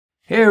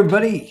Hey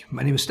everybody,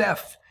 my name is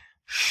Steph.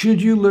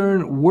 Should you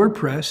learn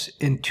WordPress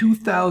in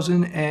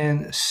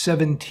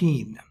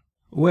 2017?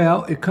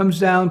 Well, it comes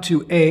down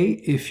to A,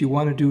 if you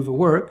want to do the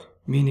work,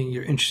 meaning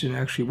you're interested in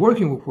actually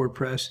working with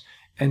WordPress,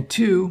 and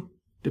 2,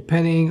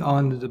 depending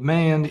on the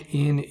demand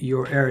in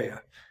your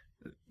area,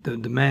 the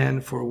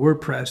demand for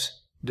WordPress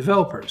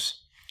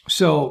developers.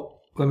 So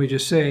let me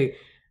just say,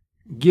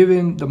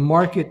 given the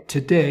market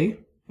today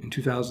in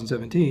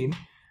 2017,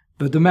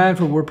 the demand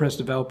for WordPress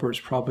developers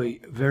is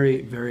probably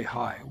very, very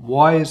high.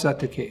 Why is that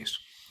the case?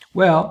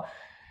 Well,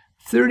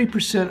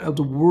 30% of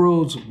the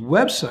world's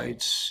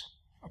websites,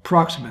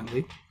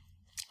 approximately,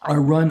 are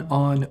run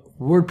on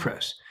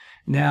WordPress.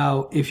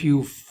 Now, if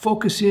you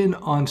focus in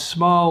on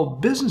small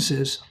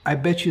businesses, I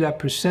bet you that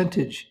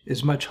percentage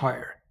is much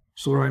higher.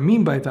 So what I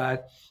mean by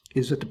that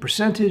is that the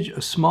percentage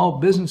of small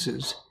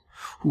businesses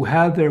who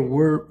have their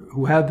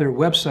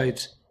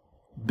websites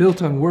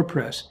built on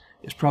WordPress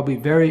is probably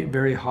very,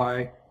 very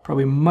high,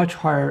 probably much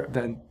higher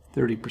than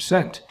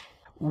 30%.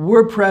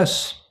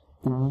 WordPress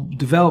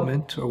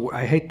development, or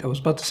I was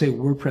about to say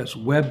WordPress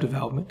web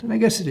development, and I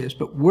guess it is,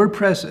 but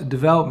WordPress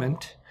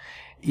development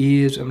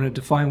is, I'm going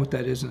to define what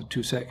that is in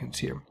 2 seconds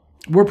here.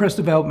 WordPress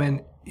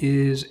development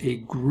is a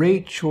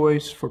great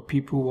choice for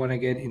people who want to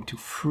get into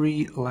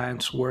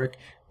freelance work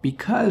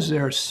because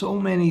there are so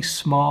many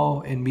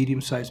small and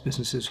medium-sized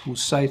businesses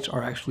whose sites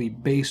are actually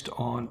based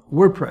on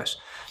WordPress.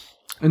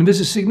 And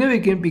this is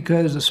significant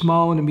because the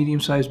small and the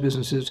medium-sized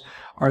businesses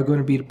are going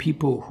to be the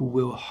people who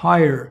will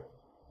hire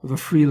the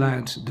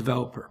freelance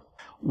developer.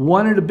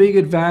 One of the big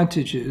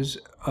advantages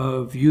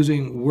of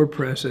using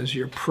WordPress as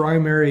your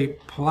primary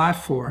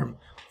platform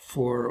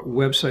for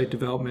website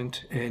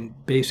development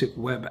and basic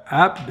web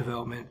app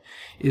development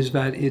is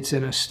that it's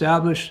an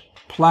established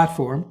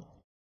platform.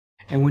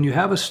 And when you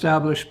have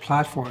established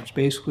platforms,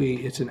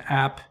 basically it's an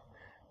app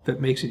that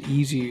makes it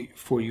easy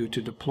for you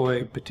to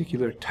deploy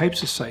particular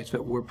types of sites that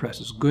WordPress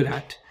is good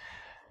at,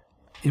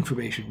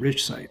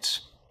 information-rich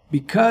sites.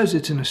 Because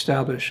it's an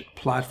established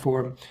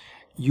platform,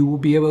 you will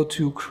be able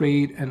to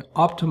create an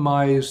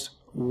optimized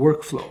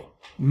workflow,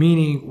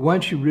 meaning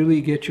once you really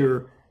get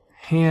your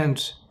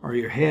hands or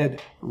your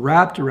head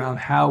wrapped around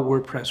how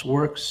WordPress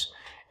works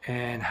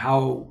and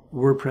how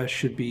WordPress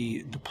should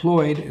be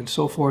deployed and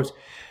so forth,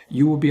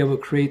 you will be able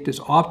to create this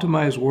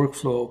optimized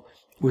workflow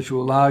which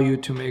will allow you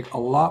to make a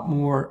lot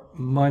more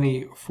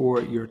money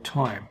for your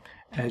time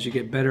as you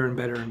get better and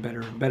better and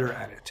better and better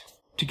at it.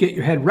 To get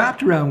your head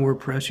wrapped around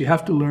WordPress, you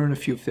have to learn a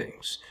few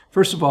things.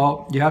 First of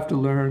all, you have to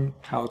learn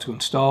how to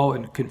install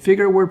and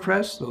configure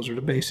WordPress. Those are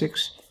the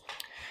basics.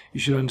 You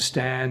should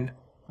understand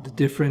the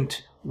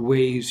different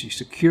ways you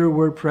secure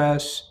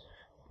WordPress,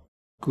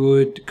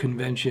 good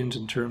conventions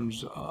in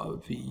terms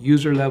of the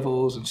user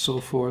levels and so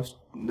forth,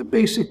 the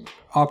basic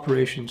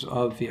operations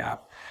of the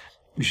app.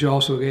 You should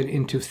also get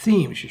into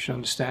themes. You should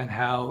understand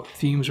how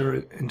themes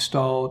are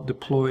installed,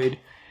 deployed,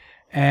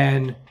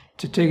 and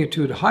to take it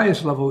to the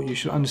highest level, you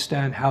should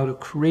understand how to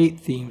create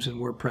themes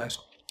in WordPress.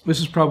 This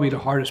is probably the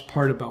hardest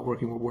part about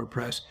working with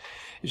WordPress.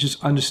 It's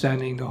just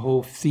understanding the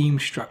whole theme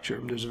structure.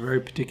 There's a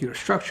very particular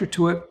structure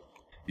to it.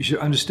 You should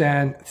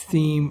understand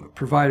theme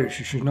providers.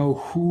 You should know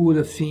who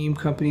the theme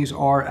companies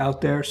are out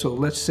there. So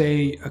let's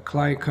say a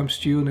client comes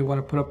to you and they want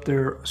to put up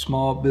their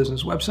small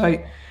business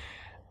website.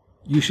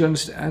 You should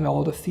understand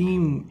all the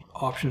theme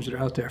options that are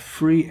out there,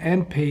 free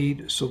and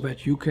paid, so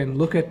that you can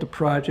look at the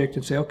project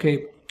and say,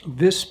 okay,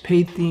 this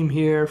paid theme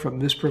here from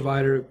this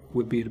provider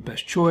would be the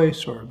best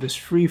choice, or this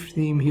free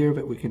theme here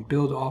that we can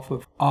build off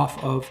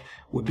of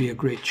would be a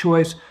great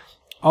choice.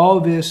 All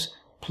this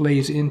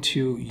plays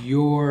into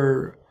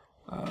your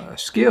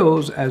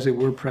skills as a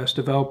WordPress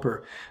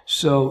developer.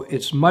 So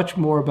it's much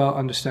more about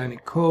understanding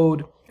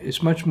code.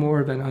 It's much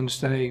more than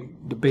understanding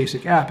the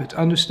basic app. It's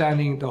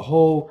understanding the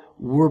whole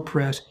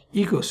WordPress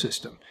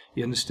ecosystem.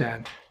 You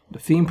understand the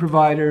theme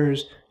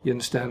providers, you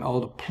understand all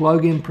the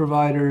plugin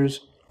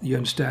providers, you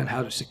understand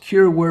how to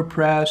secure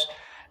WordPress,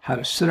 how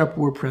to set up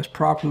WordPress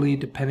properly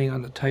depending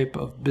on the type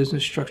of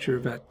business structure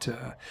that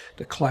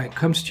the client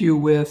comes to you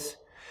with.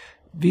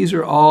 These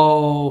are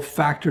all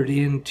factored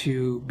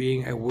into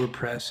being a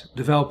WordPress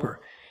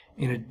developer.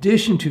 In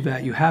addition to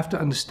that, you have to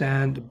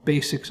understand the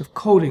basics of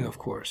coding, of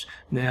course.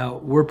 Now,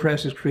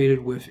 WordPress is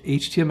created with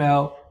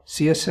HTML,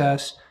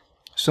 CSS,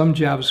 some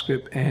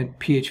JavaScript, and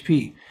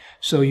PHP.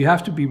 So you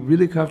have to be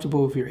really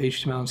comfortable with your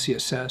HTML and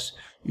CSS.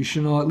 You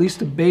should know at least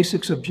the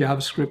basics of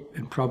JavaScript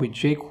and probably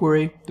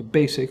jQuery, the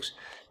basics.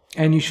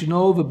 And you should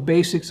know the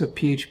basics of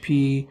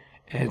PHP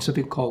and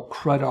something called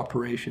CRUD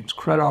operations.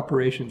 CRUD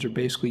operations are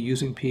basically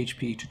using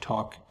PHP to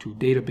talk to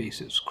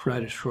databases.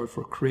 CRUD is short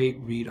for create,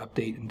 read,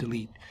 update, and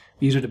delete.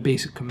 These are the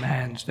basic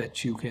commands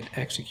that you can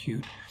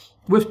execute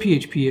with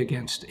PHP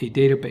against a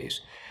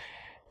database.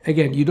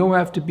 Again, you don't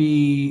have to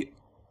be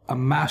a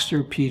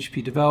master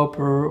PHP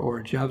developer or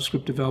a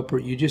JavaScript developer.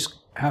 You just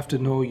have to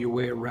know your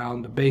way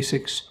around the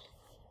basics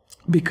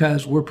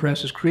because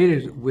WordPress is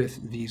created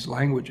with these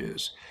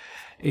languages.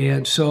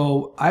 And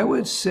so I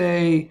would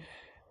say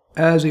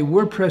as a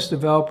WordPress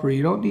developer,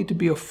 you don't need to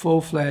be a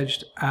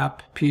full-fledged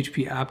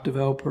PHP app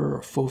developer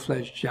or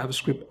full-fledged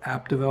JavaScript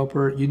app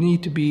developer. You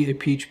need to be a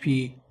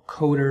PHP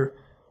coder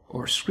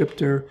or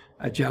scripter,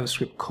 a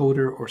JavaScript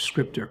coder or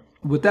scripter.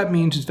 What that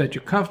means is that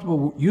you're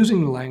comfortable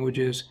using the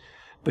languages,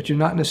 but you're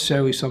not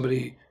necessarily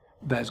somebody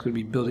that's going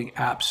to be building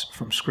apps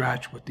from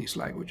scratch with these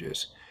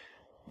languages.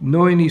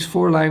 Knowing these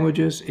 4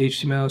 languages,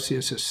 HTML,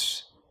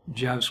 CSS,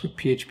 JavaScript,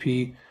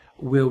 PHP,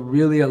 will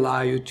really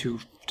allow you to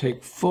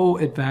take full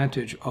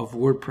advantage of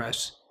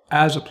WordPress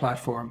as a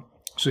platform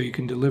so you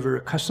can deliver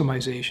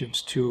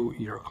customizations to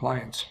your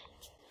clients.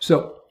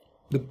 So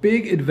the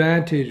big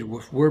advantage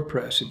with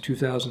WordPress in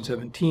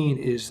 2017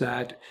 is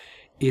that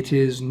it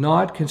is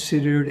not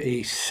considered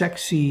a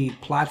sexy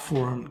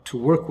platform to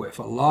work with.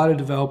 A lot of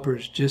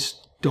developers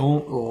just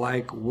don't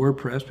like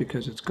WordPress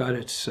because it's got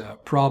its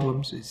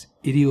problems, its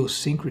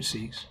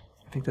idiosyncrasies.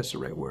 I think that's the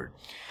right word.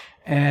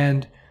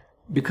 And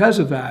because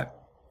of that,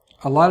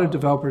 a lot of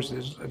developers,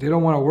 they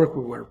don't want to work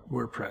with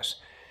WordPress.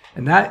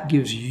 And that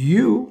gives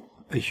you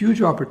a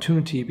huge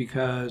opportunity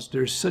because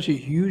there's such a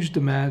huge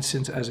demand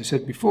since, as I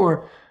said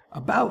before,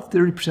 about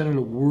 30% of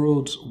the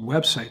world's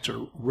websites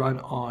are run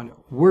on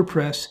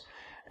WordPress.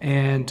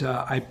 And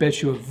I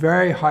bet you a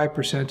very high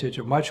percentage,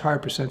 a much higher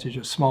percentage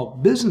of small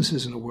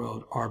businesses in the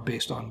world are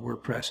based on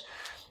WordPress.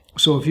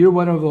 So if you're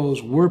one of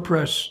those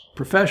WordPress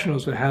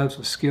professionals that has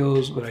the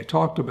skills that I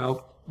talked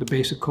about, the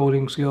basic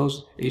coding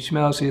skills,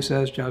 HTML,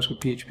 CSS,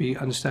 JavaScript,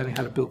 PHP, understanding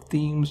how to build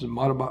themes and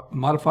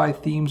modify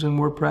themes in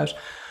WordPress,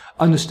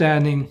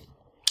 understanding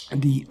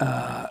the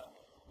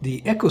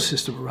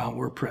ecosystem around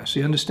WordPress.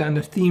 You understand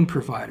the theme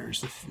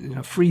providers,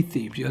 the free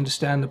themes. You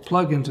understand the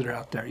plugins that are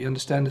out there. You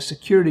understand the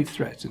security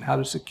threats and how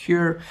to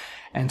secure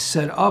and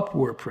set up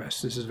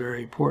WordPress. This is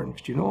very important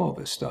because you know all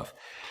this stuff.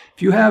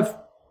 If you have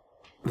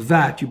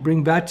that, you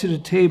bring that to the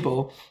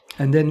table,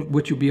 and then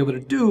what you'll be able to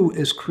do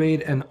is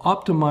create an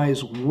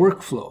optimized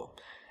workflow.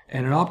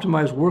 And an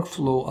optimized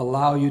workflow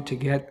allow you to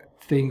get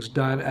things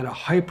done at a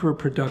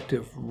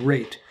hyper-productive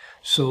rate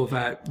so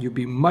that you'll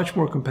be much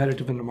more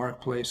competitive in the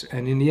marketplace,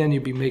 and in the end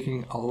you'll be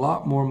making a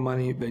lot more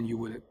money than you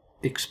would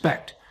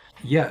expect.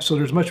 Yeah, so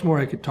there's much more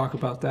I could talk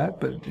about that,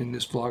 but in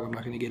this vlog I'm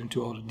not going to get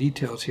into all the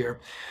details here.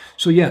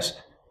 So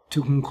yes,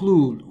 to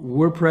conclude,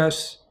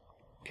 WordPress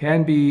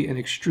can be an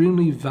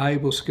extremely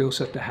valuable skill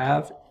set to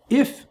have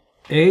if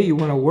A, you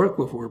want to work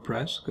with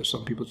WordPress, because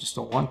some people just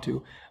don't want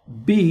to.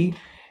 B,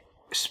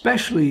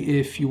 especially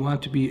if you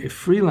want to be a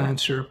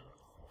freelancer,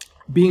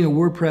 being a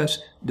WordPress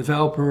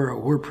developer or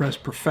a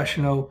WordPress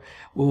professional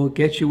will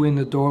get you in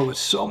the door with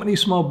so many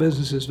small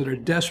businesses that are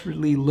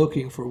desperately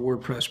looking for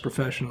WordPress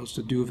professionals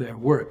to do their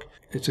work.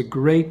 It's a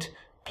great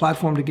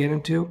platform to get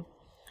into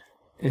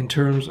in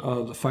terms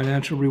of the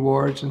financial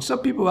rewards. And some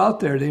people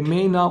out there, they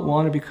may not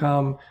want to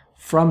become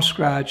from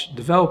scratch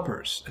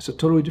developers. It's a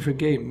totally different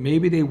game.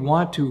 Maybe they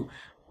want to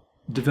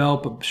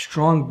develop a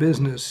strong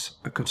business,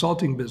 a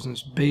consulting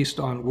business based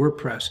on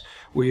WordPress,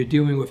 where you're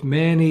dealing with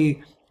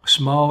many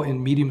small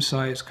and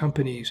medium-sized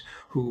companies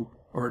who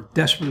are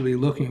desperately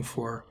looking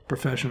for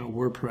professional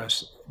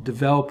WordPress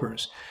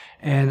developers.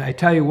 And I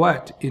tell you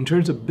what, in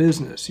terms of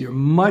business, you're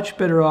much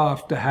better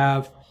off to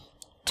have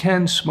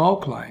 10 small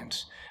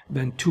clients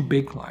than 2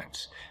 big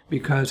clients.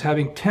 Because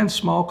having 10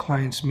 small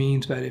clients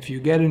means that if you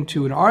get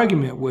into an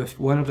argument with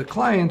one of the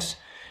clients,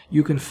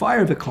 you can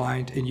fire the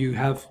client and you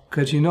have,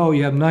 because you know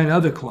you have 9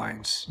 other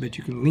clients that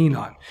you can lean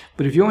on.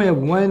 But if you only have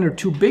 1 or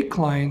 2 big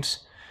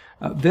clients,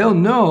 they'll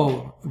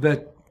know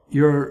that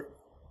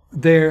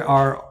there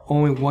are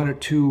only 1 or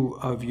 2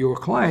 of your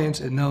clients,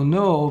 and they'll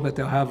know that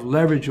they'll have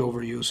leverage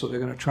over you, so they're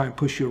going to try and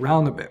push you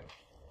around a bit.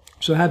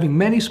 So having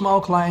many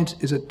small clients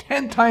is a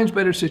 10 times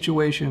better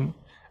situation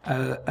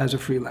as a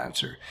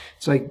freelancer.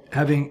 It's like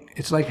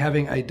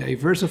having a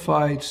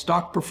diversified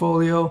stock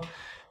portfolio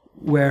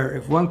where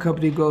if one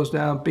company goes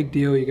down, big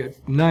deal, you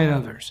get 9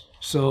 others.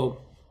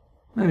 So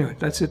anyway,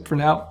 that's it for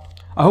now.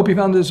 I hope you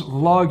found this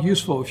vlog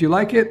useful. If you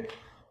like it,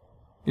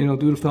 do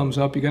the thumbs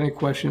up. You got any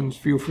questions,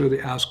 feel free to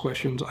ask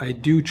questions. I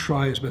do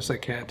try as best I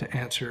can to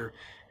answer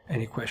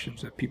any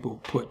questions that people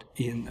put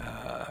in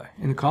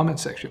the comment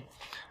section.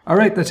 All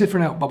right, that's it for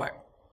now. Bye-bye.